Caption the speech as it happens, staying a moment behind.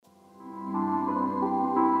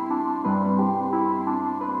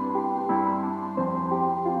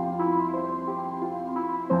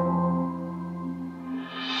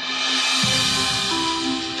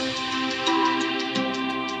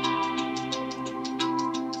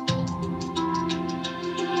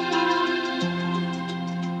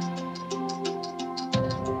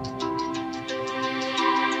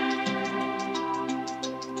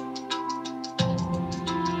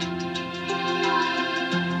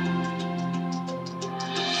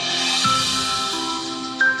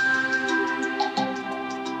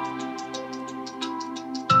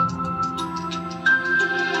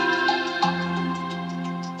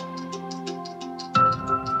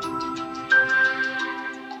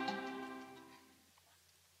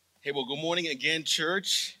Hey, well, good morning again,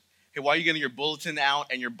 church. Hey, while you're getting your bulletin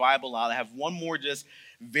out and your Bible out, I have one more just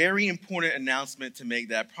very important announcement to make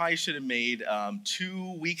that I probably should have made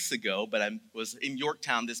 2 weeks ago, but I was in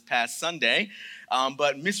Yorktown this past Sunday.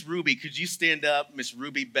 But Miss Ruby, could you stand up? Miss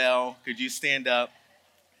Ruby Bell, could you stand up?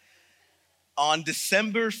 On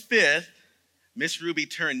December 5th, Miss Ruby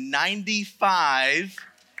turned 95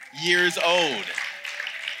 years old.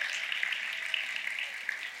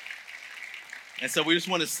 And so we just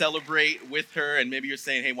want to celebrate with her. And maybe you're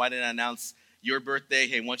saying, hey, why didn't I announce your birthday?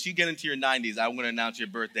 Hey, once you get into your 90s, I'm going to announce your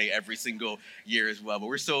birthday every single year as well. But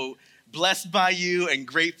we're so blessed by you and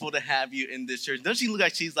grateful to have you in this church. Doesn't she look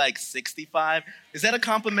like she's like 65? Is that a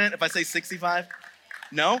compliment if I say 65?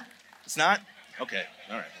 No? It's not? Okay.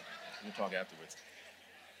 All right. We'll talk afterwards.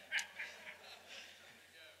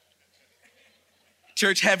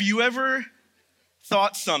 Church, have you ever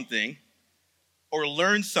thought something or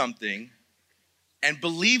learned something and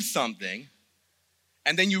believe something,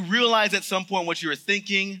 and then you realize at some point what you were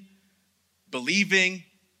thinking, believing,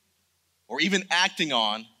 or even acting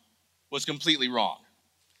on was completely wrong?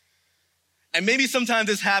 And maybe sometimes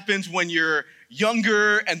this happens when you're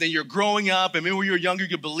younger and then you're growing up, and maybe when you were younger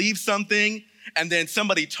you believed something, and then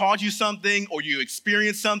somebody taught you something or you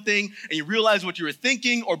experienced something, and you realize what you were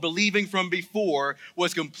thinking or believing from before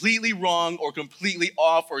was completely wrong or completely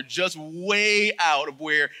off or just way out of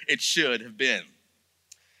where it should have been.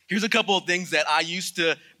 Here's a couple of things that I used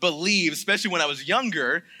to believe, especially when I was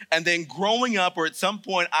younger, and then growing up, or at some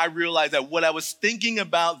point I realized that what I was thinking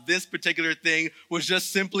about this particular thing was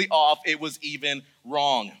just simply off. It was even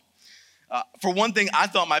wrong. For one thing, I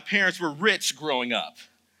thought my parents were rich growing up.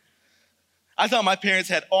 I thought my parents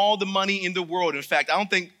had all the money in the world. In fact, I don't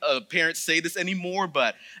think parents say this anymore,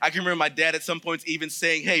 but I can remember my dad at some points even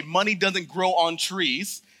saying, hey, money doesn't grow on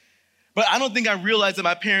trees. But I don't think I realized that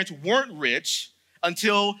my parents weren't rich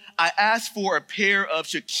until I asked for a pair of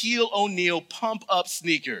Shaquille O'Neal pump-up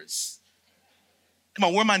sneakers. Come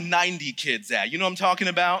on, where are my 90 kids at? You know what I'm talking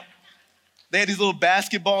about? They had these little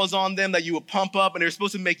basketballs on them that you would pump up, and they were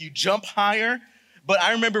supposed to make you jump higher. But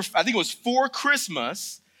I remember, I think it was for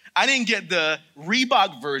Christmas, I didn't get the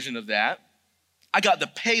Reebok version of that. I got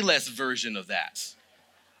the Payless version of that.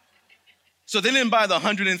 So they didn't buy the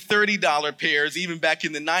 $130 pairs, even back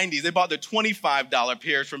in the 90s. They bought the $25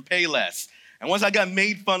 pairs from Payless. And once I got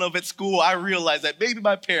made fun of at school, I realized that maybe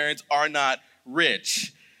my parents are not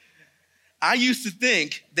rich. I used to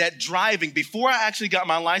think that driving, before I actually got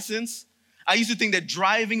my license, I used to think that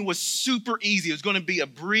driving was super easy. It was going to be a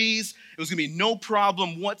breeze. It was going to be no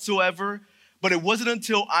problem whatsoever. But it wasn't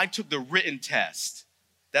until I took the written test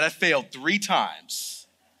that I failed 3 times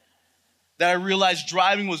that I realized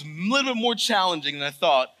driving was a little bit more challenging than I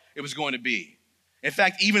thought it was going to be. In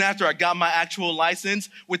fact, even after I got my actual license,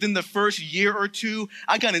 within the first year or two,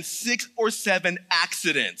 I got in 6 or 7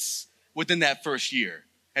 accidents within that first year.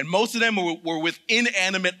 And most of them were with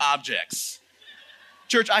inanimate objects.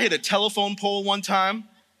 Church, I hit a telephone pole one time.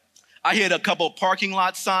 I hit a couple parking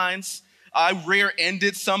lot signs. I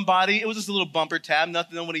rear-ended somebody. It was just a little bumper tab.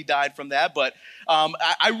 Nothing, nobody died from that. But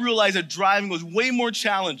I realized that driving was way more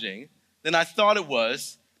challenging than I thought it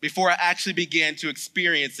was before I actually began to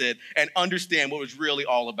experience it and understand what it was really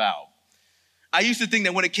all about. I used to think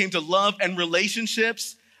that when it came to love and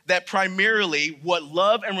relationships, that primarily what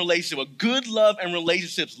good love and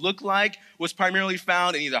relationships look like was primarily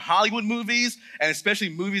found in either Hollywood movies and especially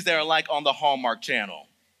movies that are like on the Hallmark Channel.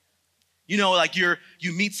 You know, like you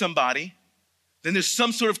meet somebody, then there's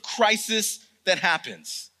some sort of crisis that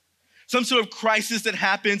happens. Some sort of crisis that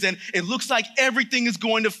happens and it looks like everything is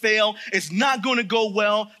going to fail. It's not going to go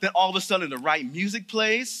well. Then all of a sudden the right music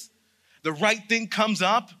plays, the right thing comes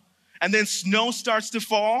up, and then snow starts to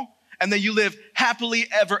fall, and then you live happily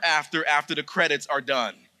ever after the credits are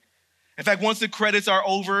done. In fact, once the credits are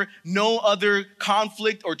over, no other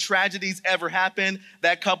conflict or tragedies ever happen.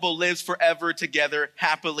 That couple lives forever together,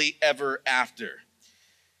 happily ever after.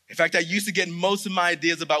 In fact, I used to get most of my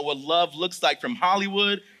ideas about what love looks like from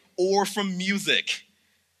Hollywood or from music.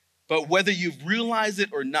 But whether you've realized it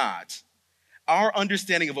or not, our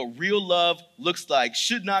understanding of what real love looks like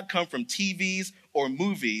should not come from TVs or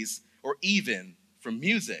movies or even from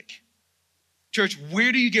music. Church,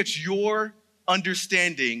 where do you get your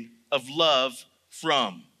understanding of love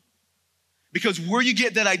from? Because where you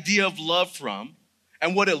get that idea of love from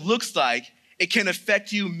and what it looks like, it can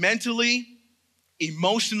affect you mentally,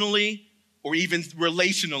 emotionally, or even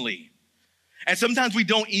relationally. And sometimes we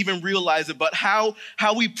don't even realize it, but how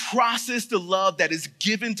we process the love that is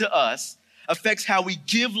given to us affects how we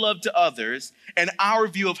give love to others and our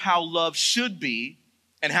view of how love should be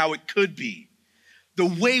and how it could be. The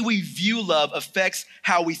way we view love affects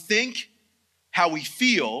how we think, how we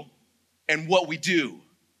feel, and what we do.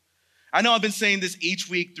 I know I've been saying this each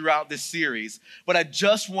week throughout this series, but I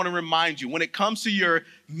just want to remind you, when it comes to your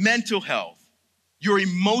mental health, your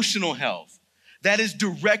emotional health, that is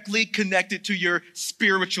directly connected to your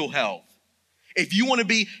spiritual health. If you want to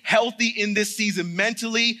be healthy in this season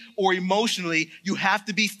mentally or emotionally, you have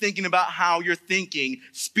to be thinking about how you're thinking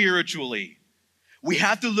spiritually. We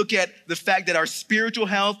have to look at the fact that our spiritual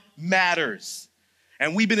health matters.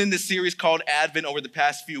 And we've been in this series called Advent over the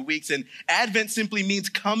past few weeks, and Advent simply means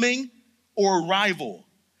coming or arrival.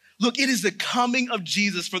 Look, it is the coming of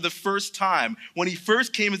Jesus for the first time, when he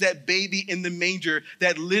first came as that baby in the manger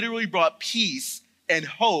that literally brought peace and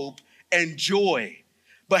hope and joy.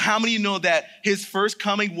 But how many know that his first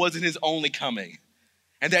coming wasn't his only coming,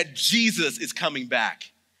 and that Jesus is coming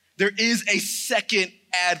back? There is a second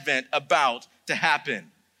Advent about to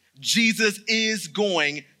happen. Jesus is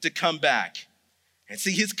going to come back. And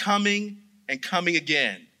see, his coming and coming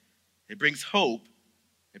again, it brings hope,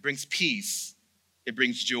 it brings peace, it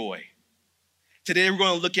brings joy. Today we're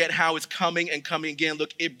going to look at how it's coming and coming again.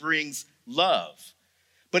 Look, it brings love.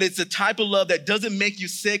 But it's the type of love that doesn't make you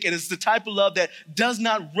sick, and it's the type of love that does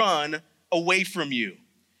not run away from you.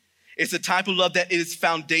 It's the type of love that is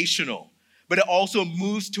foundational, but it also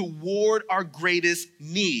moves toward our greatest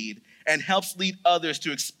need and helps lead others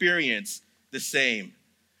to experience the same.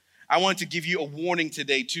 I want to give you a warning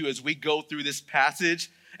today, too, as we go through this passage,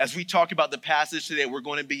 as we talk about the passage today we're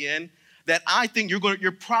going to be in, that I think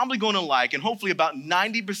you're probably going to like, and hopefully about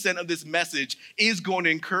 90% of this message is going to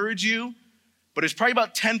encourage you, but it's probably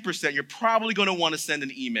about 10% you're probably going to want to send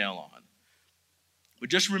an email on. But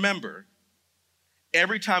just remember,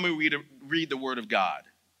 every time we read the Word of God,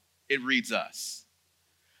 it reads us.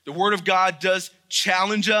 The Word of God does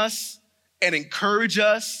challenge us and encourage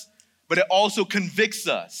us, but it also convicts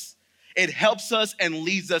us. It helps us and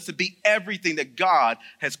leads us to be everything that God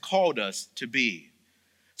has called us to be.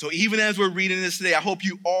 So even as we're reading this today, I hope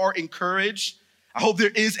you are encouraged. I hope there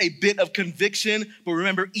is a bit of conviction, but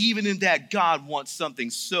remember, even in that, God wants something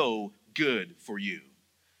so good for you.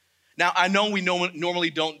 Now, I know we normally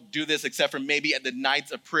don't do this except for maybe at the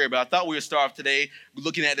nights of prayer, but I thought we would start off today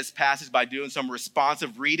looking at this passage by doing some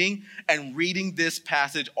responsive reading and reading this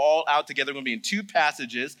passage all out together. We're going to be in two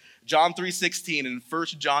passages, John 3:16 and 1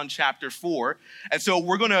 John chapter 4. And so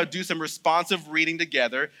we're going to do some responsive reading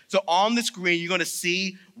together. So on the screen, you're going to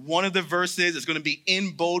see one of the verses is going to be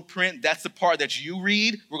in bold print. That's the part that you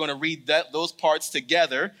read. We're going to read those parts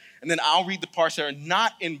together. And then I'll read the parts that are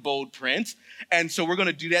not in bold print. And so we're going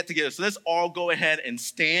to do that together. So let's all go ahead and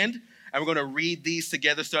stand. And we're going to read these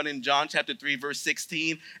together, starting in John chapter 3, verse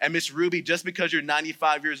 16. And Miss Ruby, just because you're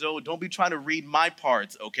 95 years old, don't be trying to read my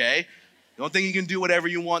parts, okay? Don't think you can do whatever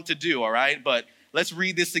you want to do, all right? But let's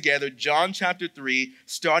read this together. John chapter 3,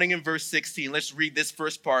 starting in verse 16. Let's read this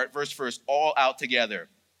first part, verse first, all out together.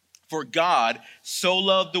 For God so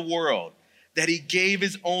loved the world that he gave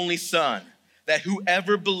his only Son, that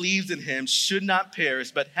whoever believes in him should not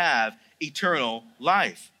perish but have eternal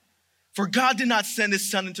life. For God did not send his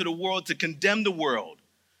Son into the world to condemn the world,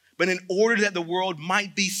 but in order that the world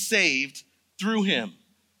might be saved through him.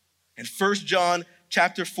 And 1 John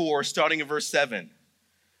chapter 4, starting in verse 7.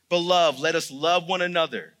 Beloved, let us love one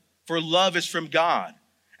another, for love is from God,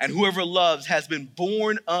 and whoever loves has been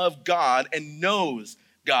born of God and knows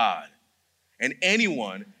God. And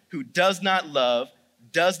anyone who does not love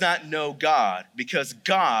does not know God, because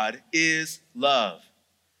God is love.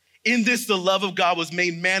 In this, the love of God was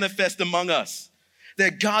made manifest among us,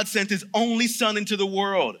 that God sent his only Son into the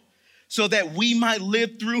world so that we might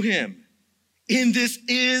live through him. In this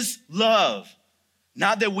is love,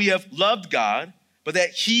 not that we have loved God, but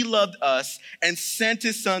that he loved us and sent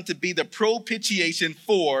his Son to be the propitiation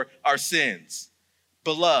for our sins.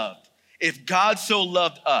 Beloved, if God so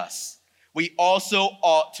loved us, we also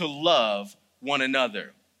ought to love one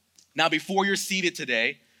another. Now, before you're seated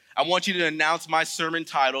today, I want you to announce my sermon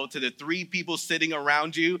title to the three people sitting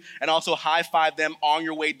around you and also high five them on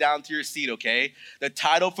your way down to your seat, okay? The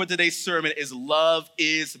title for today's sermon is Love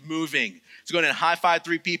is Moving. So go ahead and high five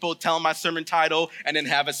three people, tell them my sermon title, and then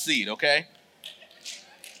have a seat, okay?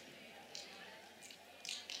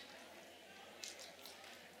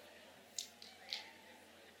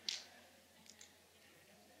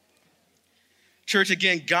 Church,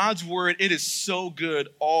 again, God's word, it is so good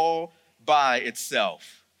all by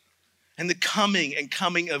itself. And the coming and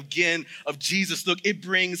coming again of Jesus, look, it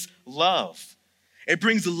brings love. It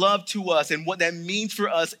brings love to us, and what that means for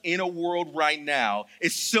us in a world right now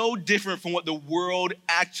is so different from what the world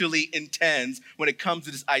actually intends when it comes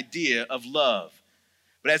to this idea of love.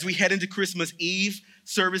 But as we head into Christmas Eve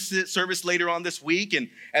service later on this week, and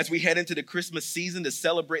as we head into the Christmas season to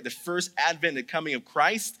celebrate the first advent and coming of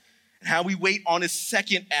Christ, and how we wait on his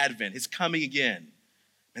second advent, his coming again,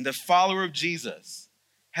 and the follower of Jesus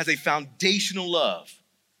has a foundational love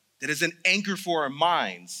that is an anchor for our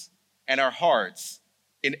minds and our hearts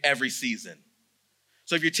in every season.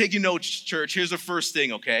 So if you're taking notes, church, here's the first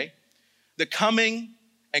thing, okay? The coming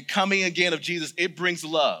and coming again of Jesus, it brings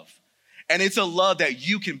love. And it's a love that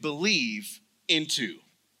you can believe into.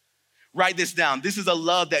 Write this down. This is a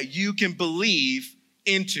love that you can believe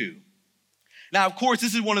into. Now, of course,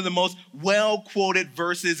 this is one of the most well-quoted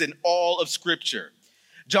verses in all of Scripture.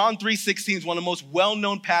 John 3:16 is one of the most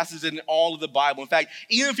well-known passages in all of the Bible. In fact,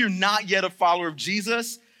 even if you're not yet a follower of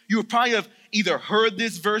Jesus, you would probably have either heard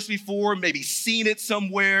this verse before, maybe seen it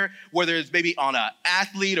somewhere, whether it's maybe on an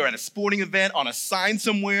athlete or at a sporting event, on a sign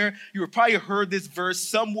somewhere. You would probably have heard this verse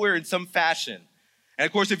somewhere in some fashion. And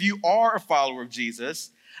of course, if you are a follower of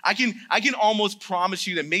Jesus, I can almost promise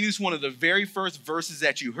you that maybe it's one of the very first verses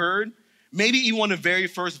that you heard, maybe even one of the very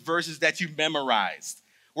first verses that you memorized.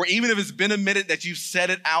 Or even if it's been a minute that you've said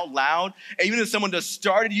it out loud, even if someone just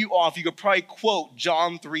started you off, you could probably quote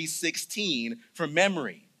John 3:16 from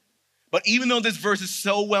memory. But even though this verse is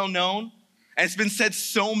so well known, and it's been said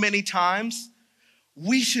so many times,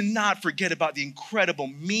 we should not forget about the incredible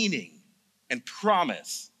meaning and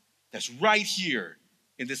promise that's right here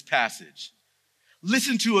in this passage.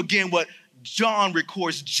 Listen to again what John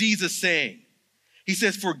records Jesus saying. He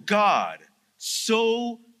says, "For God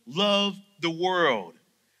so loved the world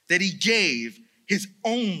that he gave his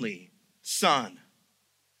only son."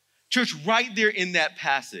 Church, right there in that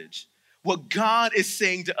passage, what God is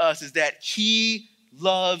saying to us is that he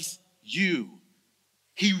loves you.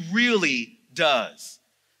 He really does.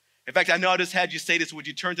 In fact, I know I just had you say this. Would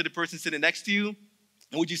you turn to the person sitting next to you?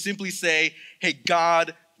 And would you simply say, "Hey,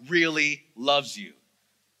 God really loves you"?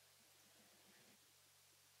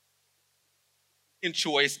 In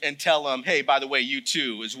choice, and tell them, "Hey, by the way, you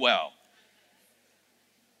too as well."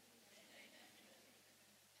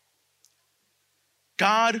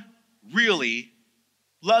 God really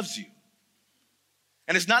loves you.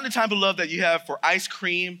 And it's not the type of love that you have for ice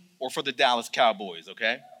cream or for the Dallas Cowboys,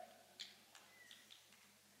 okay?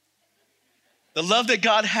 The love that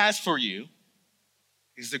God has for you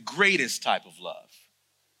is the greatest type of love.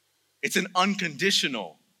 It's an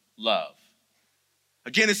unconditional love.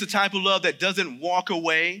 Again, it's the type of love that doesn't walk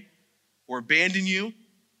away or abandon you.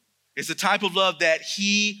 It's the type of love that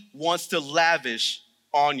he wants to lavish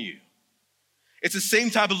on you. It's the same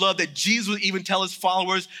type of love that Jesus would even tell his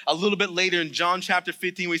followers a little bit later in John chapter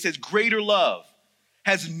 15, where he says, "Greater love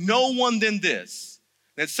has no one than this,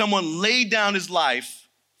 that someone laid down his life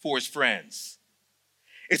for his friends."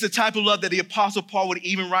 It's the type of love that the Apostle Paul would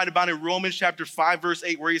even write about in Romans chapter 5, verse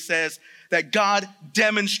 8, where he says that God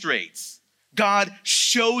demonstrates, God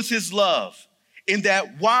shows his love in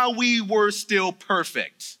that while we were still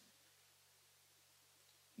perfect.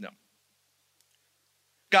 No.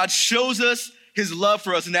 God shows us his love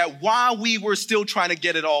for us in that while we were still trying to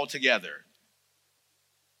get it all together.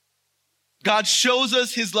 God shows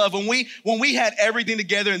us his love when we had everything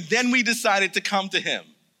together and then we decided to come to him.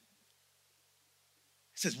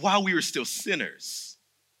 He says, while we were still sinners,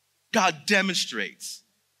 God demonstrates,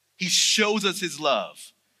 he shows us his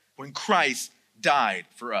love when Christ died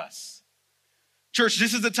for us. Church,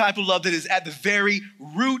 this is the type of love that is at the very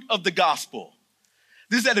root of the gospel.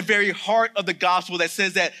 This is at the very heart of the gospel that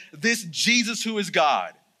says that this Jesus who is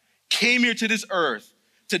God came here to this earth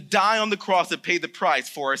to die on the cross to pay the price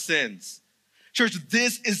for our sins. Church,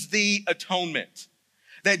 this is the atonement.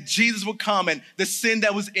 That Jesus would come and the sin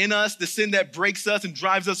that was in us, the sin that breaks us and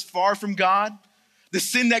drives us far from God, the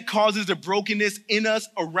sin that causes the brokenness in us,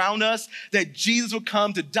 around us, that Jesus would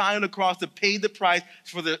come to die on the cross to pay the price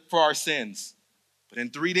for our sins. But then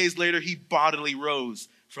 3 days later, he bodily rose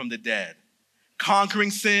from the dead,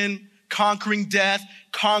 conquering sin, conquering death,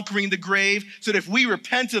 conquering the grave, so that if we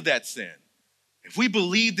repent of that sin, if we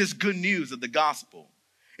believe this good news of the gospel,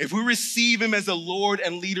 if we receive him as the Lord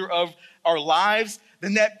and leader of our lives,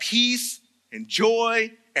 then that peace and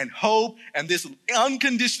joy and hope and this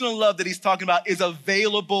unconditional love that he's talking about is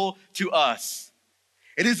available to us.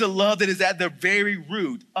 It is a love that is at the very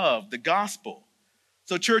root of the gospel.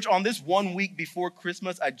 So church, on this 1 week before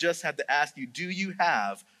Christmas, I just have to ask you, do you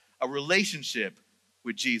have a relationship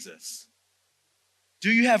with Jesus?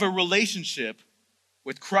 Do you have a relationship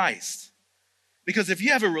with Christ? Because if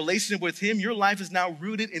you have a relationship with him, your life is now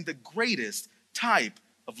rooted in the greatest type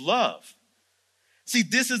of love. See,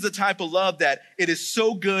 this is the type of love that it is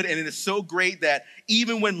so good and it is so great that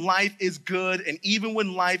even when life is good and even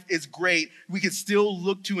when life is great, we can still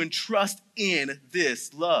look to and trust in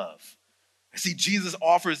this love. See, Jesus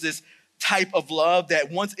offers this type of love that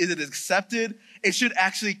once it is accepted, it should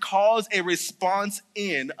actually cause a response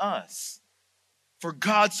in us. For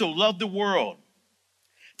God so loved the world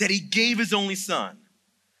that he gave his only son,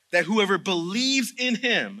 that whoever believes in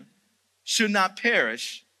him should not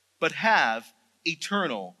perish, but have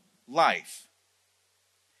eternal life.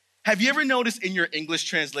 Have you ever noticed in your English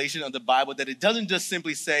translation of the Bible that it doesn't just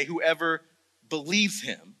simply say whoever believes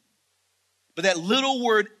him, but that little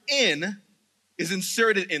word in is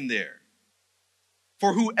inserted in there?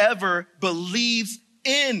 For whoever believes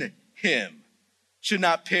in him should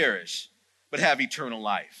not perish, but have eternal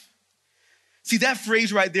life. See, that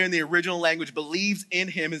phrase right there in the original language, believes in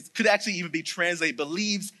him, could actually even be translated,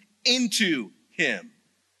 believes into him.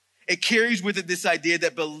 It carries with it this idea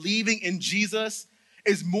that believing in Jesus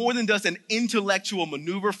is more than just an intellectual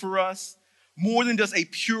maneuver for us, more than just a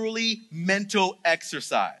purely mental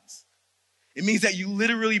exercise. It means that you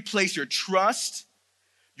literally place your trust,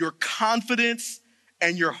 your confidence,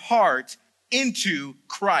 and your heart into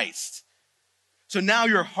Christ. So now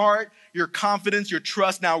your heart, your confidence, your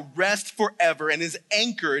trust now rest forever and is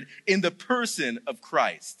anchored in the person of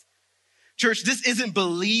Christ. Church, this isn't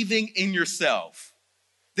believing in yourself.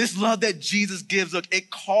 This love that Jesus gives, look, it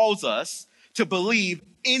calls us to believe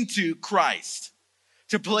into Christ,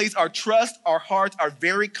 to place our trust, our hearts, our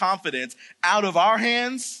very confidence out of our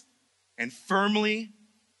hands and firmly,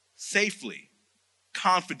 safely,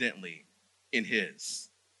 confidently in his.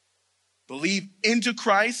 Believe into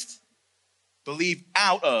Christ. Believe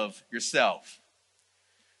out of yourself.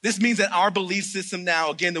 This means that our belief system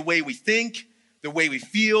now, again, the way we think, the way we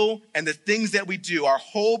feel, and the things that we do, our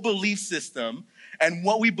whole belief system and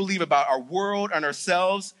what we believe about our world and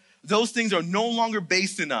ourselves, those things are no longer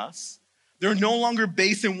based in us. They're no longer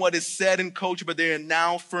based in what is said in culture, but they are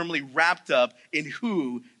now firmly wrapped up in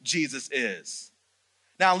who Jesus is.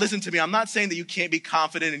 Now, listen to me. I'm not saying that you can't be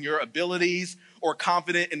confident in your abilities or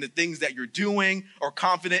confident in the things that you're doing or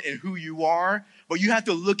confident in who you are, but you have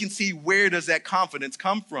to look and see, where does that confidence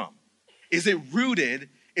come from? Is it rooted?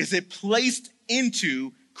 Is it placed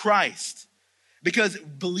into Christ? Because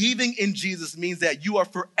believing in Jesus means that you are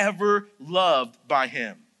forever loved by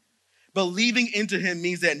him. Believing into him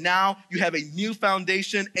means that now you have a new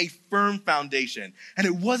foundation, a firm foundation. And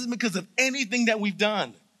it wasn't because of anything that we've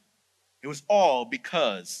done. It was all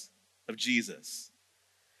because of Jesus.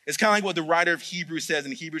 It's kind of like what the writer of Hebrews says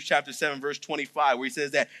in Hebrews chapter 7, verse 25, where he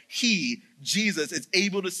says that he, Jesus, is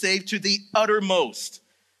able to save to the uttermost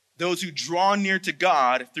those who draw near to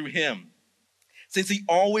God through him, since he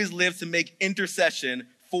always lives to make intercession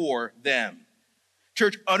for them.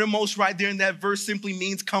 Church, uttermost right there in that verse simply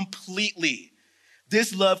means completely.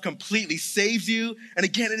 This love completely saves you. And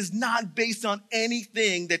again, it is not based on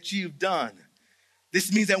anything that you've done.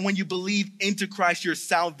 This means that when you believe into Christ, your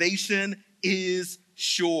salvation is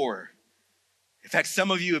sure. In fact, some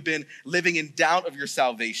of you have been living in doubt of your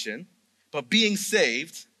salvation, but being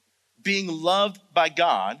saved, being loved by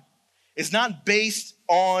God, is not based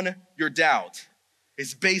on your doubt.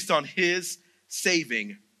 It's based on his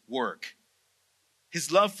saving work. His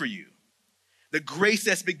love for you, the grace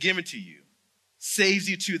that's been given to you, saves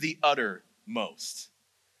you to the uttermost.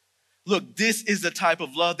 Look, this is the type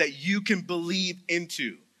of love that you can believe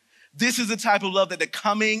into. This is the type of love that the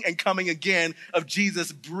coming and coming again of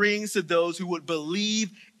Jesus brings to those who would believe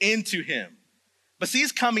into him. But see,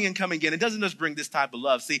 his coming and coming again, it doesn't just bring this type of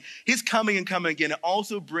love. See, his coming and coming again, it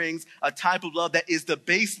also brings a type of love that is the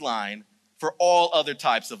baseline for all other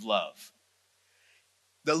types of love.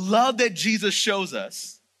 The love that Jesus shows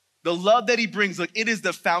us, the love that he brings, look, it is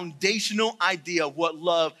the foundational idea of what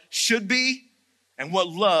love should be and what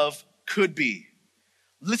love could be.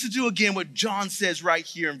 Listen to again what John says right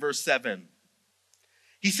here in verse 7.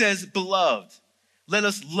 He says, beloved, let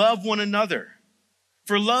us love one another,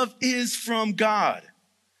 for love is from God.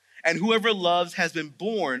 And whoever loves has been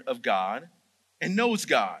born of God and knows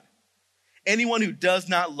God. Anyone who does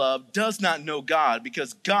not love does not know God,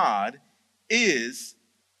 because God is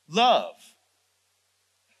love.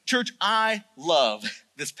 Church, I love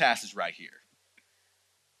this passage right here.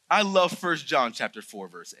 I love 1 John chapter 4,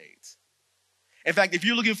 verse 8. In fact, if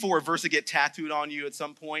you're looking for a verse to get tattooed on you at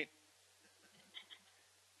some point,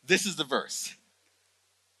 this is the verse.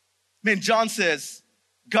 Man, John says,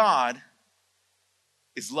 God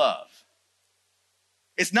is love.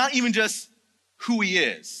 It's not even just who he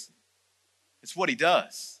is. It's what he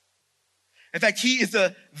does. In fact, he is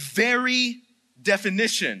the very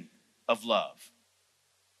definition of love.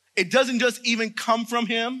 It doesn't just even come from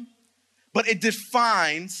him, but it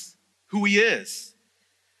defines who he is.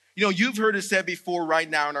 You know, you've heard it said before right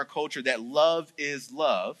now in our culture that love is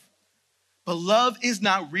love, but love is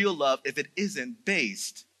not real love if it isn't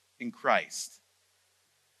based in Christ.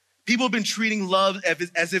 People have been treating love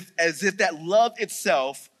as if that love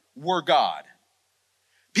itself were God.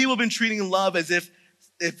 People have been treating love as if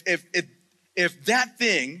that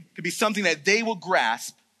thing could be something that they will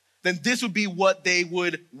grasp, then this would be what they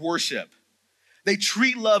would worship. They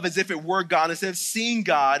treat love as if it were God instead of seeing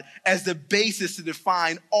God as the basis to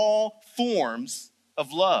define all forms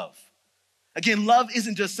of love. Again, love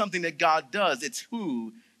isn't just something that God does, it's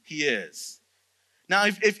who he is. Now,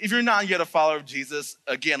 if you're not yet a follower of Jesus,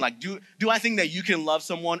 again, like, do I think that you can love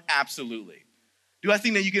someone? Absolutely. Do I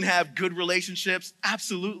think that you can have good relationships?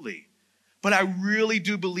 Absolutely. But I really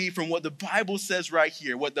do believe from what the Bible says right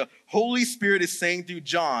here, what the Holy Spirit is saying through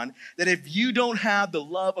John, that if you don't have the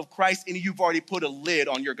love of Christ in you, you've already put a lid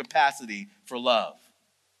on your capacity for love.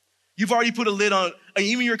 You've already put a lid on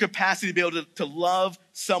even your capacity to be able to love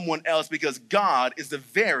someone else, because God is the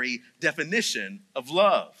very definition of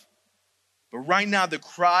love. But right now, the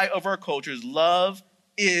cry of our culture is love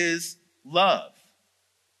is love.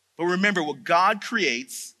 But remember, what God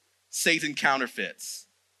creates, Satan counterfeits.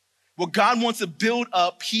 What God wants to build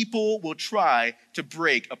up, people will try to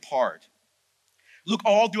break apart. Look,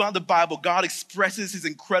 all throughout the Bible, God expresses his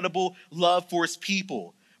incredible love for his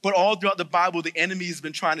people. But all throughout the Bible, the enemy has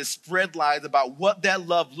been trying to spread lies about what that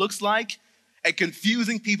love looks like and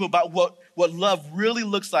confusing people about what love really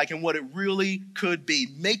looks like and what it really could be,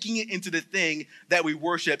 making it into the thing that we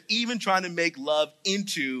worship, even trying to make love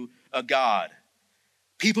into a God.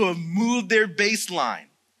 People have moved their baseline,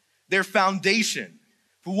 their foundation,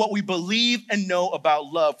 for what we believe and know about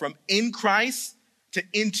love from in Christ to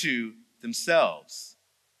into themselves.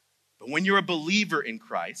 But when you're a believer in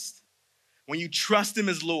Christ, when you trust him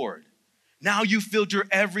as Lord, now you filter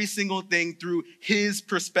every single thing through his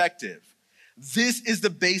perspective. This is the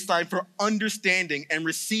baseline for understanding and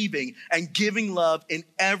receiving and giving love in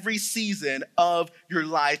every season of your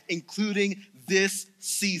life, including this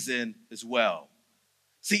season as well.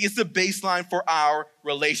 See, it's the baseline for our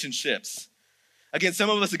relationships. Again, some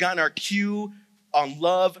of us have gotten our cue on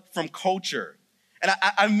love from culture. And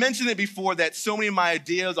I've mentioned it before that so many of my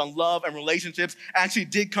ideas on love and relationships actually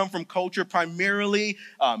did come from culture, primarily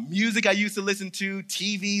music I used to listen to,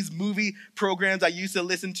 TVs, movie programs I used to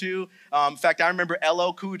listen to. In fact, I remember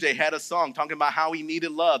LL Cool J had a song talking about how he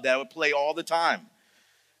needed love that would play all the time.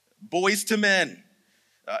 Boys to Men,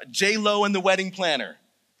 J-Lo and the Wedding Planner.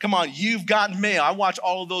 Come on, You've Got Mail. I watch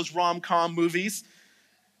all of those rom-com movies.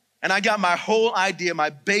 And I got my whole idea,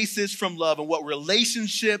 my basis from love and what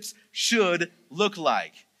relationships should look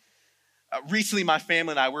like. Recently, my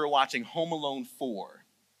family and I, we were watching Home Alone 4.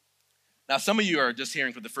 Now, some of you are just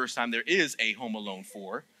hearing for the first time there is a Home Alone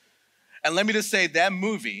 4. And let me just say, that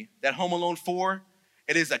movie, that Home Alone 4,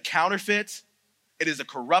 it is a counterfeit. It is a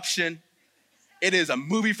corruption. It is a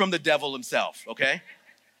movie from the devil himself, okay?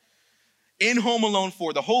 In Home Alone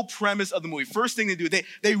 4, the whole premise of the movie, first thing they do,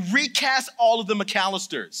 they recast all of the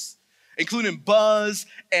McAllisters, including Buzz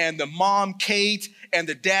and the mom, Kate, and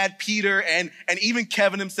the dad, Peter, and even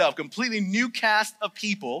Kevin himself. Completely new cast of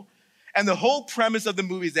people. And the whole premise of the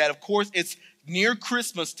movie is that, of course, it's near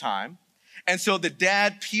Christmas time. And so the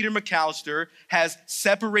dad, Peter McAllister, has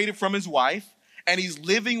separated from his wife, and he's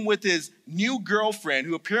living with his new girlfriend,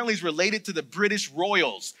 who apparently is related to the British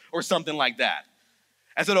royals or something like that.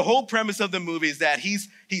 And so the whole premise of the movie is that he's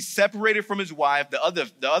separated from his wife, the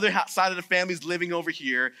other side of the family is living over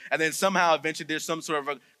here, and then somehow eventually there's some sort of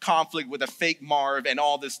a conflict with a fake Marv and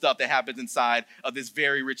all this stuff that happens inside of this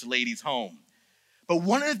very rich lady's home. But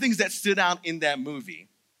one of the things that stood out in that movie,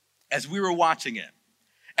 as we were watching it,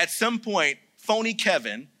 at some point, phony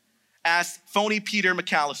Kevin asked phony Peter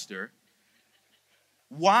McAllister,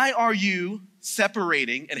 "Why are you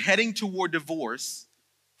separating and heading toward divorce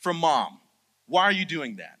from mom? Why are you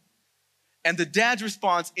doing that?" And the dad's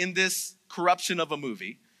response in this corruption of a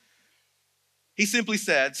movie, he simply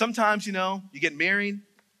said, sometimes, you get married,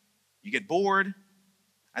 you get bored,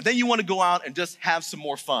 and then you want to go out and just have some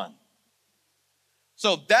more fun.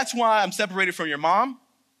 So that's why I'm separated from your mom,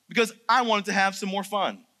 because I wanted to have some more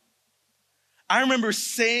fun. I remember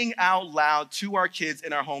saying out loud to our kids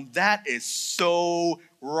in our home, that is so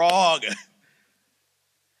wrong.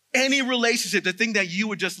 Any relationship, the thing that you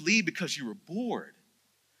would just leave because you were bored.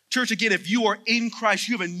 Church, again, if you are in Christ,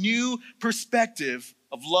 you have a new perspective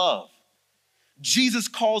of love. Jesus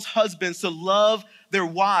calls husbands to love their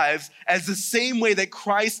wives as the same way that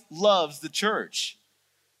Christ loves the church.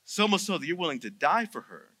 So much so that you're willing to die for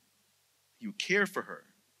her. You care for her.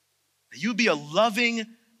 That you'd be a loving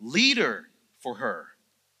leader for her.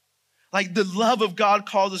 Like the love of God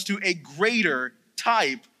calls us to a greater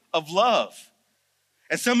type of love.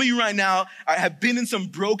 And some of you right now have been in some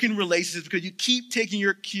broken relationships because you keep taking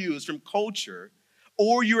your cues from culture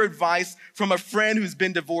or your advice from a friend who's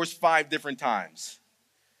been divorced 5 different times.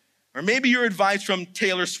 Or maybe your advice from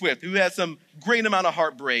Taylor Swift, who has some great amount of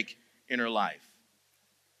heartbreak in her life.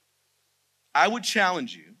 I would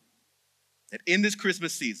challenge you that in this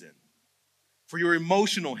Christmas season, for your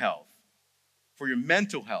emotional health, for your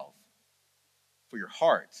mental health, for your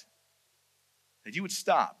heart, that you would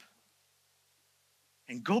stop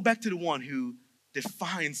and go back to the one who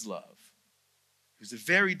defines love, who's the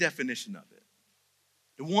very definition of it,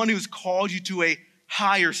 the one who's called you to a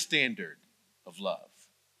higher standard of love.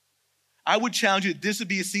 I would challenge you that this would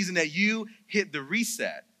be a season that you hit the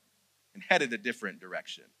reset and headed a different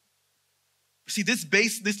direction. See,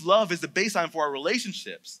 this love is the baseline for our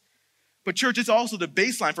relationships. But church, it's also the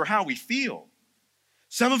baseline for how we feel.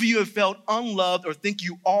 Some of you have felt unloved or think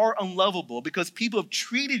you are unlovable because people have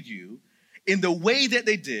treated you in the way that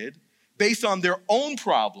they did based on their own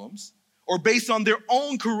problems or based on their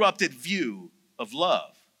own corrupted view of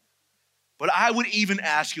love. But I would even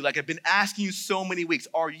ask you, like I've been asking you so many weeks,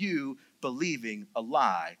 are you believing a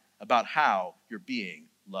lie about how you're being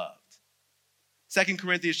loved? 2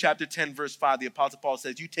 Corinthians chapter 10, verse 5, the Apostle Paul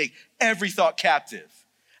says, you take every thought captive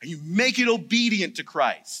and you make it obedient to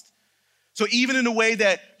Christ. So even in the way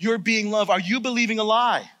that you're being loved, are you believing a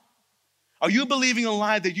lie? Are you believing a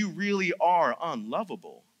lie that you really are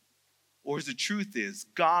unlovable? Or is the truth is,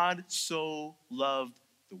 God so loved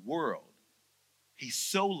the world, he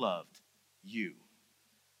so loved you.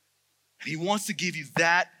 And he wants to give you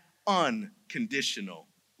that unconditional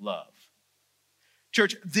love.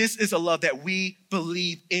 Church, this is a love that we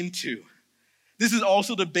believe into. This is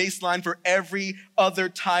also the baseline for every other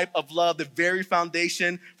type of love, the very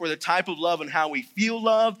foundation for the type of love and how we feel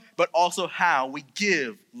loved, but also how we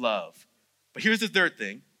give love. But here's the third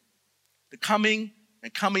thing, the coming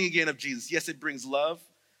and coming again of Jesus. Yes, it brings love,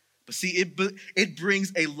 but see, it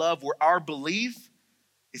brings a love where our belief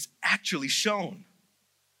is actually shown.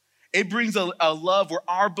 It brings a love where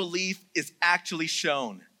our belief is actually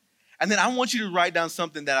shown. And then I want you to write down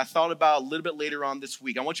something that I thought about a little bit later on this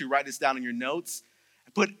week. I want you to write this down in your notes.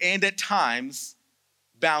 And at times,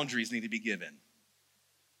 boundaries need to be given.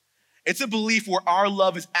 It's a belief where our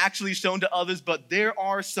love is actually shown to others, but there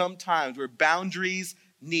are some times where boundaries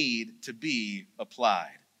need to be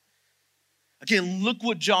applied. Again, look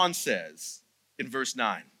what John says in verse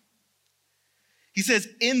 9. He says,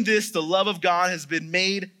 in this, the love of God has been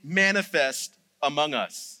made manifest among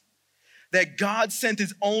us, that God sent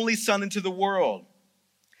his only Son into the world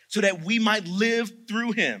so that we might live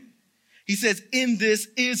through him. He says, in this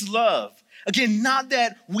is love. Again, not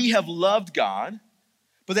that we have loved God,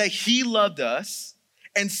 but that he loved us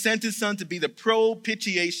and sent his Son to be the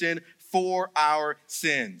propitiation for our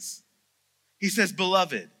sins. He says,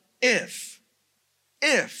 beloved, if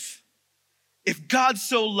God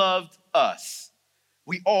so loved us,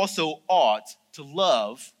 we also ought to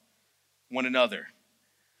love one another.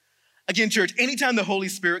 Again, church, anytime the Holy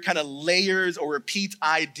Spirit kind of layers or repeats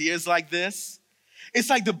ideas like this, it's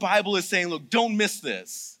like the Bible is saying, look, don't miss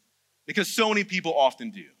this, because so many people often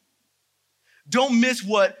do. Don't miss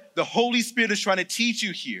what the Holy Spirit is trying to teach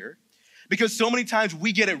you here, because so many times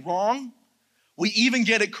we get it wrong. We even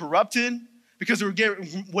get it corrupted, because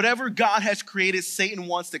whatever God has created, Satan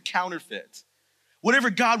wants to counterfeit.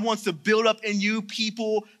 Whatever God wants to build up in you,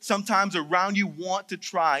 people sometimes around you want to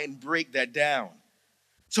try and break that down.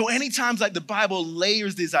 So anytime like the Bible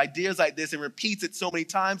layers these ideas like this and repeats it so many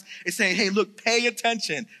times, it's saying, hey, look, pay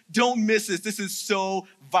attention. Don't miss this. This is so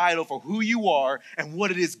vital for who you are and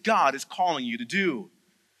what it is God is calling you to do.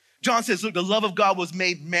 John says, look, the love of God was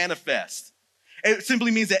made manifest. It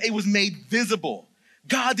simply means that it was made visible.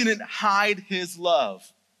 God didn't hide his love.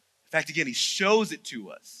 In fact, again, he shows it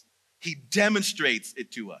to us. He demonstrates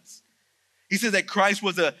it to us. He says that Christ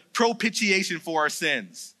was a propitiation for our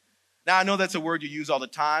sins. Now, I know that's a word you use all the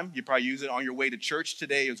time. You probably use it on your way to church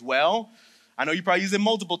today as well. I know you probably use it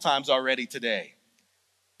multiple times already today.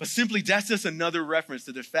 But simply, that's just another reference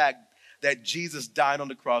to the fact that Jesus died on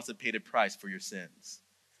the cross and paid a price for your sins.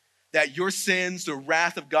 That your sins, the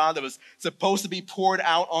wrath of God that was supposed to be poured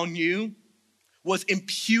out on you, was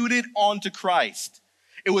imputed onto Christ.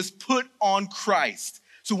 It was put on Christ.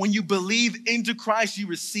 So when you believe into Christ, you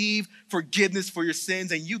receive forgiveness for your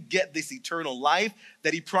sins and you get this eternal life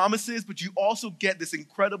that he promises, but you also get this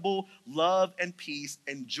incredible love and peace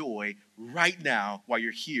and joy right now while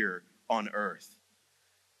you're here on earth.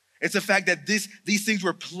 It's the fact that these things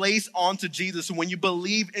were placed onto Jesus. So when you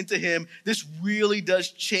believe into him, this really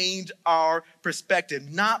does change our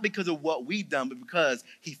perspective, not because of what we've done, but because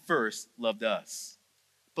he first loved us.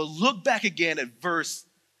 But look back again at verse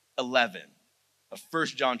 11 of 1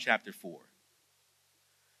 John chapter 4.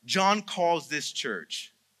 John calls this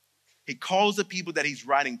church, he calls the people that he's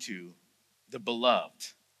writing to, the beloved.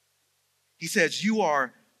 He says, you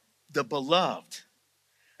are the beloved.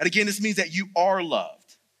 And again, this means that you are loved.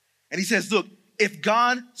 And he says, look, if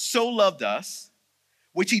God so loved us,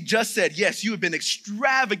 which he just said, yes, you have been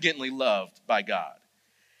extravagantly loved by God.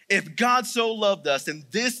 If God so loved us, and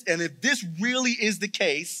if this really is the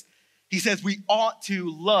case, he says we ought to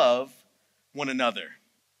love one another.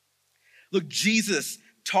 Look, Jesus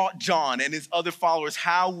taught John and his other followers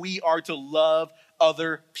how we are to love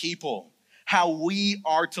other people, how we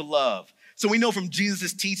are to love. So we know from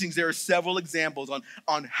Jesus' teachings, there are several examples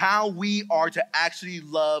on how we are to actually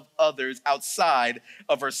love others outside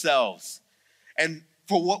of ourselves. And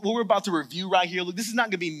for what we're about to review right here, look, this is not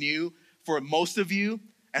going to be new for most of you.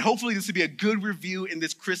 And hopefully this will be a good review in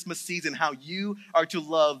this Christmas season, how you are to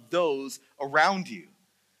love those around you.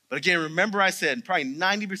 But again, remember I said probably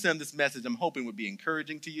 90% of this message I'm hoping would be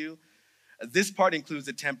encouraging to you. This part includes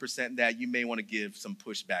the 10% that you may want to give some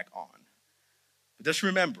pushback on. But just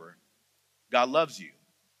remember, God loves you,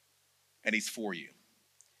 and he's for you.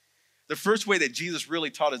 The first way that Jesus really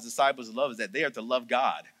taught his disciples to love is that they are to love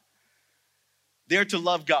God. They are to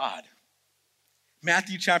love God.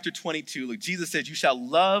 Matthew chapter 22, look, Jesus said, you shall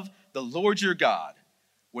love the Lord your God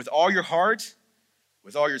with all your heart,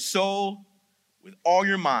 with all your soul, with all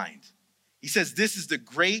your mind. He says this is the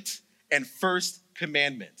great and first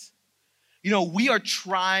commandment. You know, we are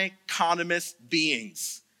trichotomous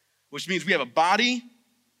beings, which means we have a body,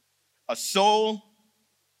 a soul,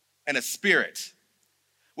 and a spirit,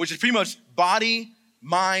 which is pretty much body,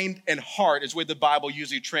 mind, and heart is where the Bible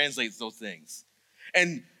usually translates those things.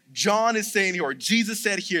 And John is saying here, or Jesus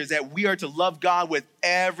said here, is that we are to love God with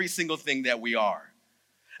every single thing that we are.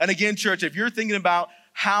 And again, church, if you're thinking about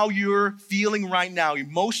how you're feeling right now,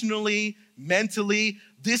 emotionally, mentally,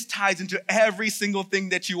 this ties into every single thing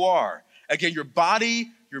that you are. Again, your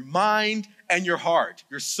body, your mind, and your heart,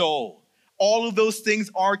 your soul. All of those things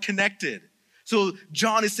are connected. So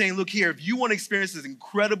John is saying, look here, if you want to experience this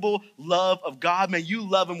incredible love of God, man, you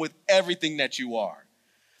love him with everything that you are.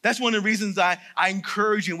 That's one of the reasons I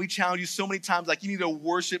encourage you and we challenge you so many times, like you need to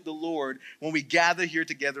worship the Lord when we gather here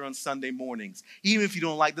together on Sunday mornings, even if you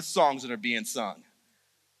don't like the songs that are being sung.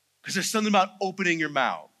 Because there's something about opening your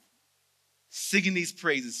mouth, singing these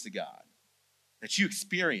praises to God, that you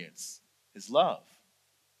experience his love.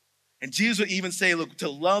 And Jesus would even say, look, to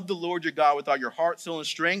love the Lord your God with all your heart, soul, and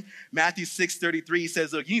strength. Matthew 6:33, he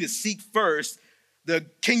says, look, you need to seek first the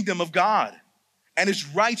kingdom of God and his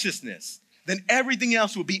righteousness. Then everything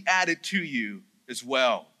else will be added to you as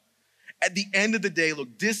well. At the end of the day,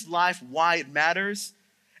 look, this life, why it matters,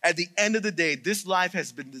 at the end of the day, this life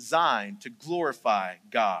has been designed to glorify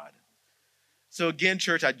God. So again,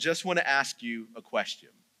 church, I just want to ask you a question.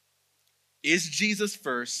 Is Jesus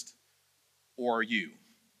first or are you?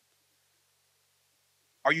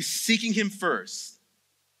 Are you seeking him first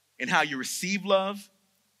in how you receive love?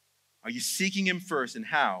 Are you seeking him first in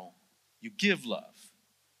how you give love?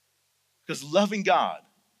 Because loving God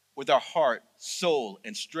with our heart, soul,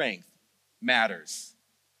 and strength matters.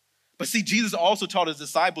 But see, Jesus also taught his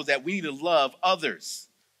disciples that we need to love others.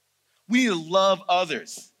 We need to love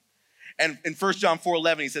others. And in 1 John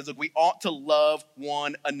 4:11, he says, look, we ought to love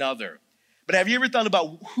one another. But have you ever thought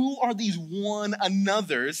about who are these one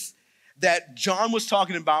another's that John was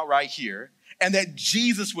talking about right here and that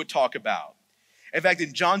Jesus would talk about? In fact,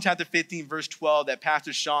 in John chapter 15, verse 12, that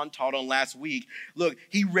Pastor Sean taught on last week, look,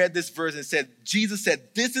 he read this verse and said, Jesus said,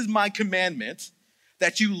 this is my commandment,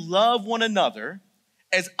 that you love one another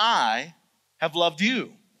as I have loved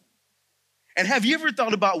you. And have you ever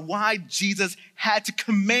thought about why Jesus had to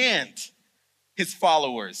command his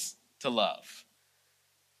followers to love?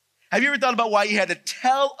 Have you ever thought about why he had to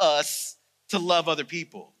tell us to love other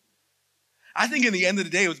people? I think in the end of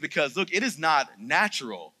the day, it was because, look, it is not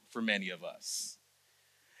natural for many of us.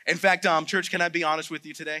 In fact, church, can I be honest with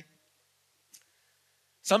you today?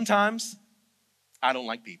 Sometimes I don't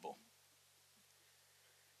like people.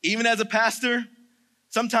 Even as a pastor,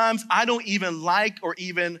 sometimes I don't even like or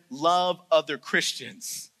even love other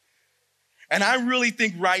Christians. And I really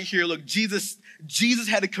think right here, look, Jesus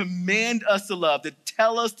had to command us to love, to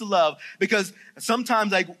tell us to love, because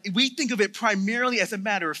sometimes we think of it primarily as a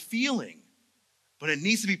matter of feeling, but it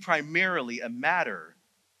needs to be primarily a matter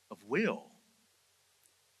of will.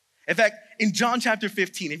 In fact, in John chapter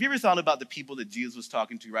 15, have you ever thought about the people that Jesus was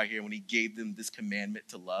talking to right here when he gave them this commandment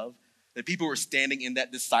to love? The people were standing in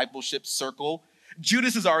that discipleship circle.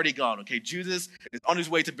 Judas is already gone, okay? Judas is on his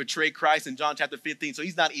way to betray Christ in John chapter 15, so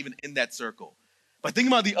he's not even in that circle. But think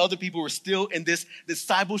about the other people who are still in this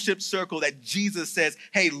discipleship circle that Jesus says,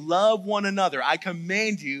 hey, love one another. I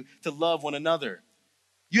command you to love one another.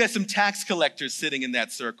 You had some tax collectors sitting in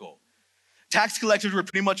that circle. Tax collectors were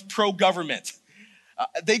pretty much pro-government.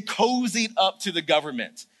 They cozied up to the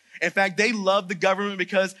government. In fact, they loved the government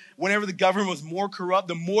because whenever the government was more corrupt,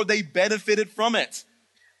 the more they benefited from it.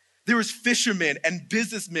 There was fishermen and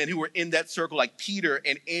businessmen who were in that circle, like Peter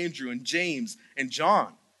and Andrew and James and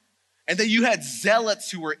John. And then you had zealots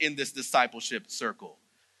who were in this discipleship circle.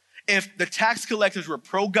 If the tax collectors were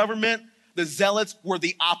pro-government, the zealots were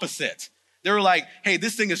the opposite. They were like, hey,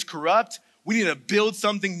 this thing is corrupt. We need to build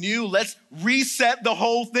something new. Let's reset the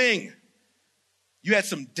whole thing. You had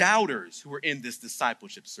some doubters who were in this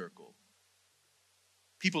discipleship circle.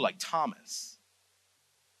 People like Thomas,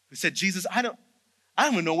 who said, Jesus, I don't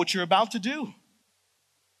even know what you're about to do.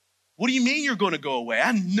 What do you mean you're going to go away? I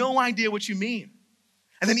have no idea what you mean.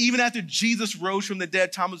 And then even after Jesus rose from the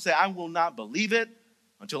dead, Thomas said, I will not believe it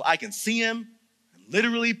until I can see him and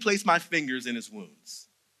literally place my fingers in his wounds.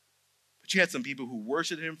 But you had some people who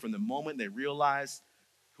worshiped him from the moment they realized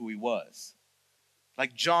who he was.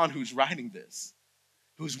 Like John, who's writing this,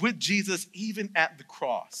 who's with Jesus even at the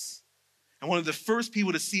cross, and one of the first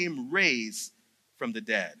people to see him raised from the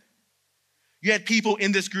dead. You had people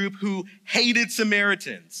in this group who hated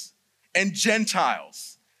Samaritans and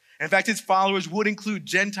Gentiles. In fact, his followers would include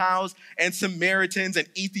Gentiles and Samaritans and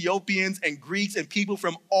Ethiopians and Greeks and people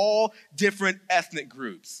from all different ethnic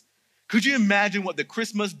groups. Could you imagine what the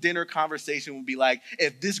Christmas dinner conversation would be like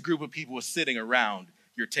if this group of people was sitting around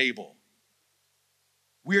your table?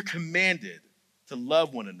 We're commanded to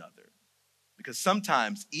love one another because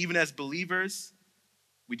sometimes, even as believers,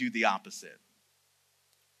 we do the opposite.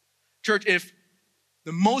 Church, if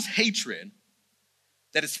the most hatred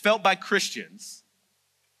that is felt by Christians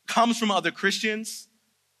comes from other Christians,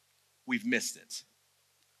 we've missed it.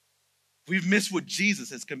 We've missed what Jesus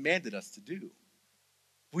has commanded us to do.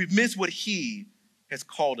 We've missed what he has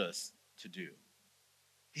called us to do.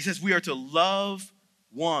 He says we are to love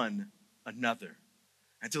one another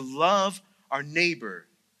and to love our neighbor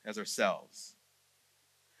as ourselves.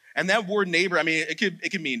 And that word neighbor, I mean, it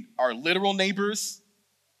could mean our literal neighbors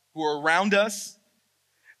who are around us,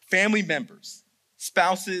 family members,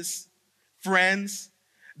 spouses, friends,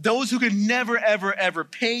 those who could never, ever, ever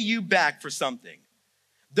pay you back for something.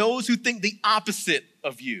 Those who think the opposite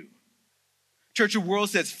of you. Church, the world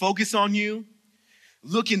says focus on you,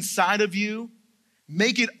 look inside of you,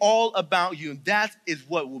 make it all about you. And that is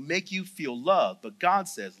what will make you feel loved. But God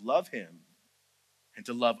says love him and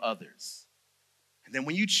to love others. And then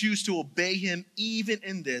when you choose to obey him, even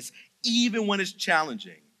in this, even when it's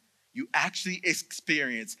challenging, you actually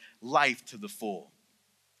experience life to the full.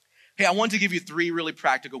 Hey, I want to give you 3 really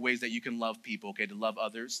practical ways that you can love people, okay, to love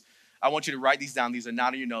others. I want you to write these down. These are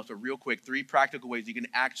not in your notes, but real quick, 3 practical ways you can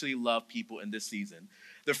actually love people in this season.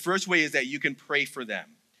 The first way is that you can pray for them.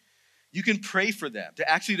 You can pray for them,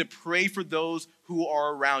 to pray for those who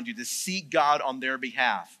are around you, to seek God on their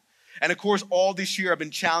behalf. And of course, all this year I've been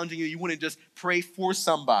challenging you. You wouldn't just pray for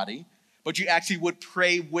somebody, but you actually would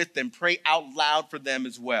pray with them, pray out loud for them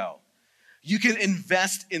as well. You can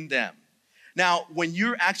invest in them. Now, when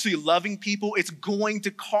you're actually loving people, it's going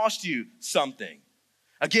to cost you something.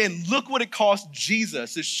 Again, look what it cost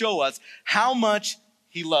Jesus to show us how much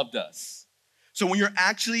he loved us. So when you're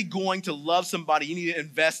actually going to love somebody, you need to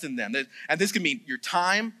invest in them. And this can mean your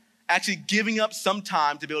time, actually giving up some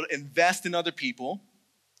time to be able to invest in other people.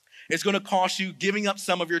 It's going to cost you giving up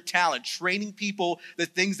some of your talent, training people the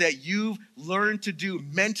things that you've learned to do,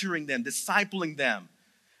 mentoring them, discipling them.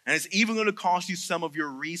 And it's even going to cost you some of your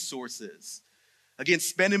resources. Again,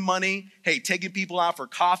 spending money, hey, taking people out for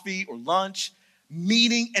coffee or lunch,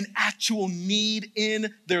 meeting an actual need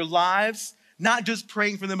in their lives, not just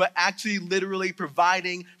praying for them, but actually literally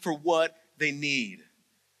providing for what they need.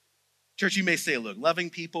 Church, you may say, look, loving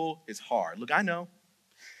people is hard. Look, I know.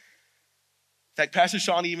 In fact, Pastor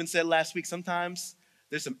Sean even said last week, sometimes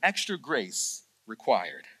there's some extra grace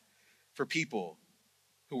required for people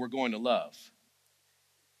who we're going to love.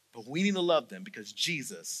 But we need to love them because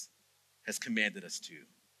Jesus has commanded us to.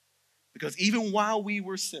 Because even while we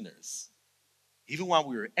were sinners, even while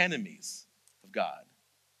we were enemies of God,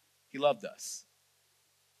 he loved us.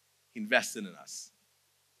 He invested in us.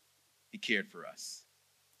 He cared for us.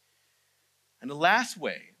 And the last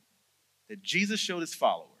way that Jesus showed his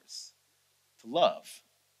followers to love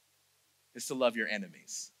is to love your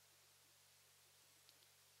enemies.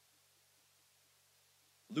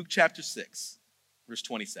 Luke chapter 6, verse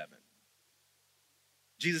 27.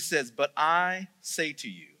 Jesus says, "But I say to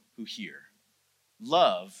you who hear,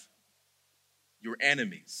 love your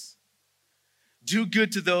enemies. Do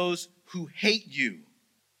good to those who hate you.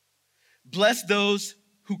 Bless those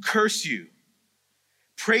who curse you.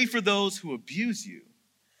 Pray for those who abuse you.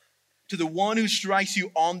 To the one who strikes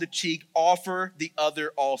you on the cheek, offer the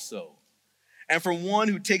other also. And from one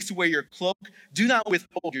who takes away your cloak, do not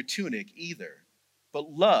withhold your tunic either,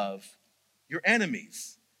 but love your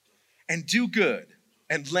enemies. And do good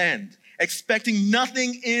and lend, expecting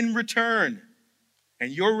nothing in return.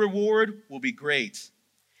 And your reward will be great.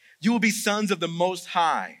 You will be sons of the Most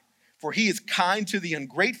High, for he is kind to the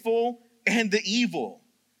ungrateful and the evil.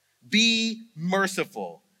 Be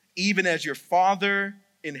merciful, even as your Father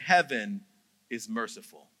in heaven is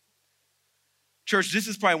merciful." Church, this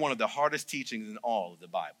is probably one of the hardest teachings in all of the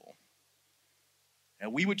Bible.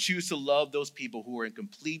 And we would choose to love those people who are in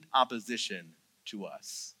complete opposition to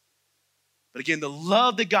us. But again, the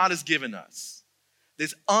love that God has given us,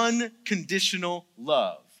 this unconditional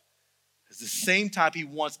love, is the same type he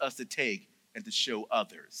wants us to take and to show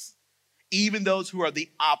others, even those who are the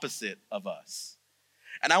opposite of us.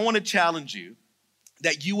 And I want to challenge you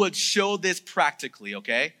that you would show this practically,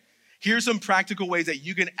 okay? Here's some practical ways that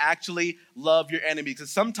you can actually love your enemy.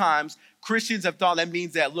 Because sometimes Christians have thought that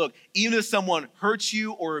means that, look, even if someone hurts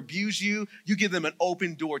you or abuses you, you give them an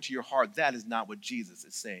open door to your heart. That is not what Jesus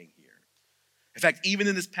is saying here. In fact, even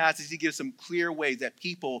in this passage, he gives some clear ways that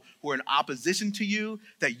people who are in opposition to you,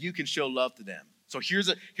 that you can show love to them. So here's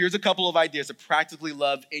a couple of ideas to practically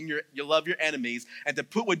love love your enemies and to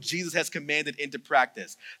put what Jesus has commanded into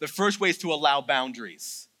practice. The first way is to allow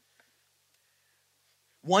boundaries.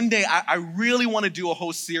 One day, I really want to do a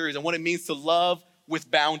whole series on what it means to love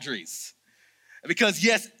with boundaries. Because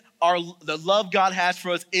yes, the love God has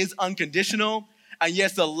for us is unconditional. And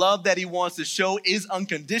yes, the love that he wants to show is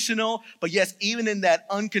unconditional. But yes, even in that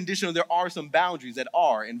unconditional, there are some boundaries that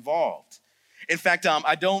are involved. In fact,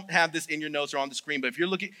 I don't have this in your notes or on the screen, but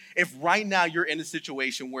if right now you're in a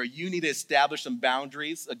situation where you need to establish some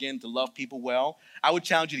boundaries, again, to love people well, I would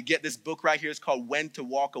challenge you to get this book right here. It's called When to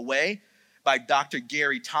Walk Away by Dr.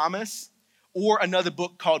 Gary Thomas, or another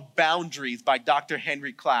book called Boundaries by Dr.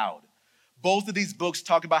 Henry Cloud. Both of these books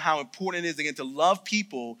talk about how important it is, again, to love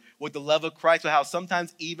people with the love of Christ, but how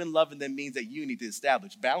sometimes even loving them means that you need to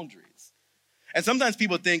establish boundaries. And sometimes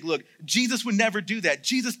people think, look, Jesus would never do that.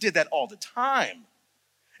 Jesus did that all the time.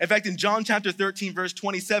 In fact, in John chapter 13, verse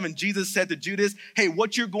 27, Jesus said to Judas, hey,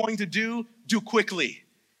 what you're going to do quickly.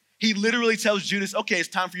 He literally tells Judas, okay, it's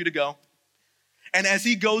time for you to go. And as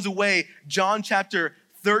he goes away, John chapter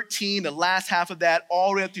 13, the last half of that,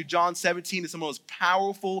 all the way up to John 17, is some of the most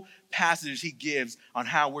powerful passages he gives on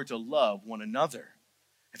how we're to love one another.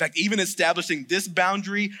 In fact, even establishing this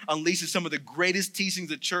boundary unleashes some of the greatest teachings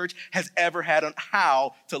the church has ever had on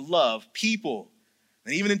how to love people.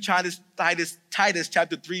 And even in Titus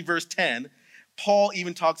chapter 3, verse 10, Paul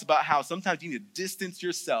even talks about how sometimes you need to distance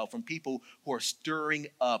yourself from people who are stirring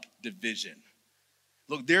up division.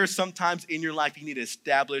 Look, there are some times in your life you need to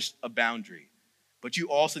establish a boundary, but you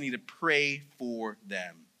also need to pray for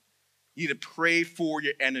them. You need to pray for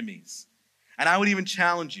your enemies. And I would even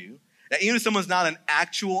challenge you that even if someone's not an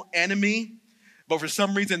actual enemy, but for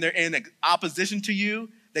some reason they're in opposition to you,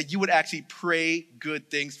 that you would actually pray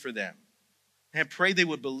good things for them. And pray they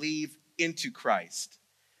would believe into Christ.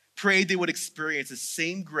 Pray they would experience the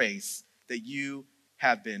same grace that you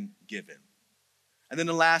have been given. And then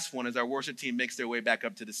the last one, as our worship team makes their way back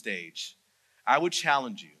up to the stage, I would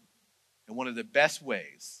challenge you, and one of the best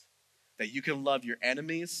ways that you can love your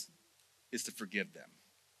enemies is to forgive them.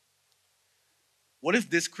 What if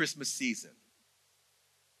this Christmas season,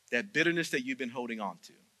 that bitterness that you've been holding on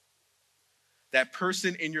to, that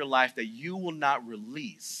person in your life that you will not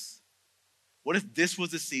release, what if this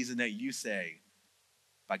was the season that you say,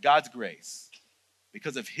 by God's grace,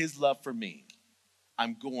 because of his love for me,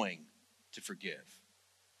 I'm going to forgive?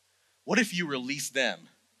 What if you release them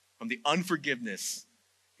from the unforgiveness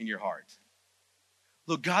in your heart?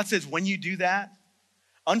 Look, God says when you do that,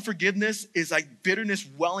 unforgiveness is like bitterness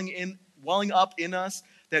welling up in us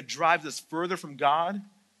that drives us further from God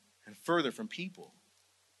and further from people.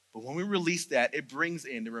 But when we release that, it brings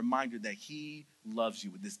in the reminder that he loves you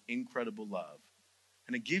with this incredible love.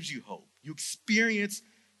 And it gives you hope. You experience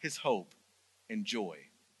his hope and joy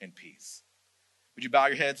and peace. Would you bow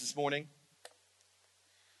your heads this morning?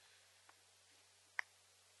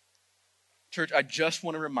 Church, I just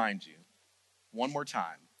want to remind you one more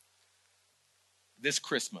time. This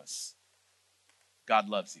Christmas, God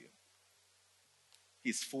loves you.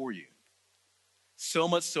 He's for you. So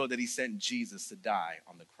much so that he sent Jesus to die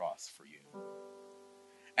on the cross for you.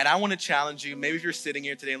 And I want to challenge you, maybe if you're sitting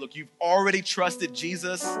here today, and look, you've already trusted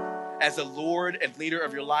Jesus as the Lord and leader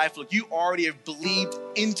of your life. Look, you already have believed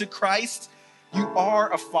into Christ. You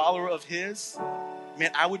are a follower of his.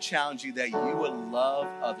 Man, I would challenge you that you would love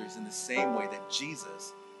others in the same way that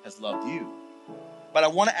Jesus has loved you. But I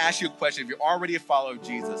want to ask you a question. If you're already a follower of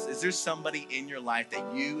Jesus, is there somebody in your life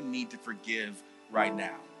that you need to forgive right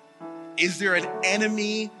now? Is there an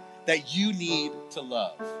enemy that you need to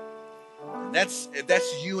love? If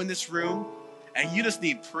that's you in this room, and you just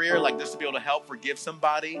need prayer like this to be able to help forgive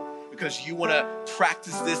somebody because you want to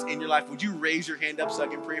practice this in your life, would you raise your hand up so I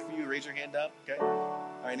can pray for you? Raise your hand up, okay?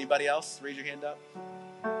 All right, anybody else? Raise your hand up.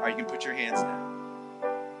 All right, you can put your hands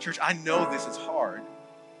down. Church, I know this is hard,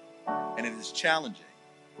 and it is challenging.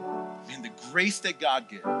 And the grace that God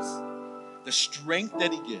gives, the strength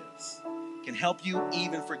that he gives, can help you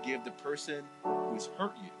even forgive the person who has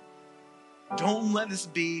hurt you. Don't let this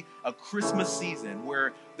be a Christmas season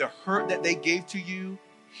where the hurt that they gave to you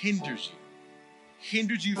hinders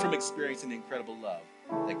you from experiencing the incredible love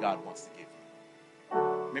that God wants to give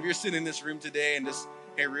you. Maybe you're sitting in this room today and just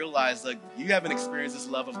realize like you haven't experienced this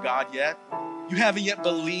love of God yet. You haven't yet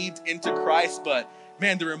believed into Christ, but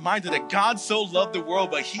man, the reminder that God so loved the world,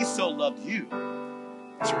 but he so loved you.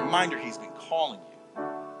 It's a reminder he's been calling you.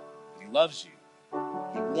 He loves you.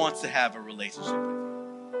 He wants to have a relationship with you.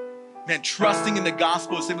 Man, trusting in the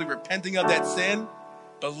gospel is simply repenting of that sin,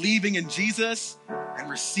 believing in Jesus, and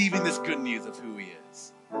receiving this good news of who he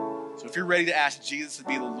is. So if you're ready to ask Jesus to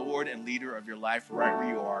be the Lord and leader of your life right where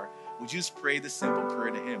you are, would you just pray this simple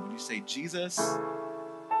prayer to him? Would you say, Jesus,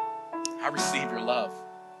 I receive your love.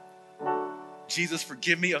 Jesus,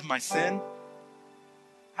 forgive me of my sin.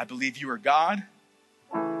 I believe you are God.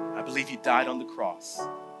 I believe you died on the cross.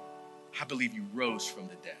 I believe you rose from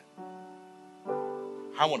the dead.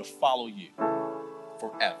 I want to follow you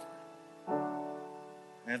forever.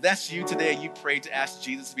 And if that's you today, you prayed to ask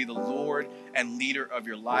Jesus to be the Lord and leader of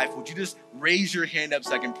your life, would you just raise your hand up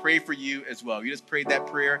so I can pray for you as well? You just prayed that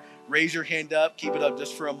prayer. Raise your hand up. Keep it up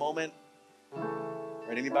just for a moment.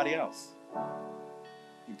 Right, anybody else? You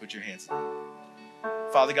can put your hands down.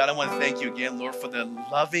 Father God, I want to thank you again, Lord, for the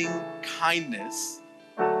loving kindness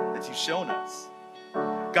that you've shown us.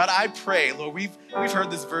 God, I pray, Lord, we've heard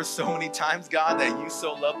this verse so many times, God, that you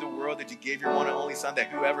so loved the world that you gave your one and only Son, that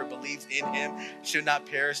whoever believes in him should not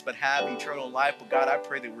perish but have eternal life. But God, I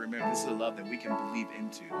pray that we remember this is a love that we can believe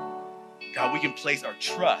into. God, we can place our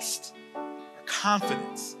trust, our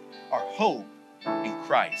confidence, our hope in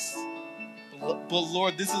Christ. But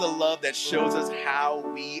Lord, this is a love that shows us how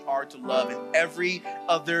we are to love in every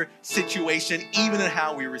other situation, even in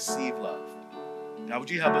how we receive love. God, would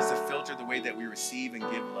you help us to filter the way that we receive and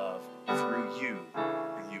give love through you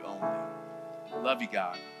and you only? We love you,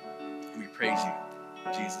 God, and we praise you.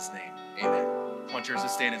 In Jesus' name, amen. Come on, church,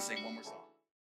 let's stand and sing one more song.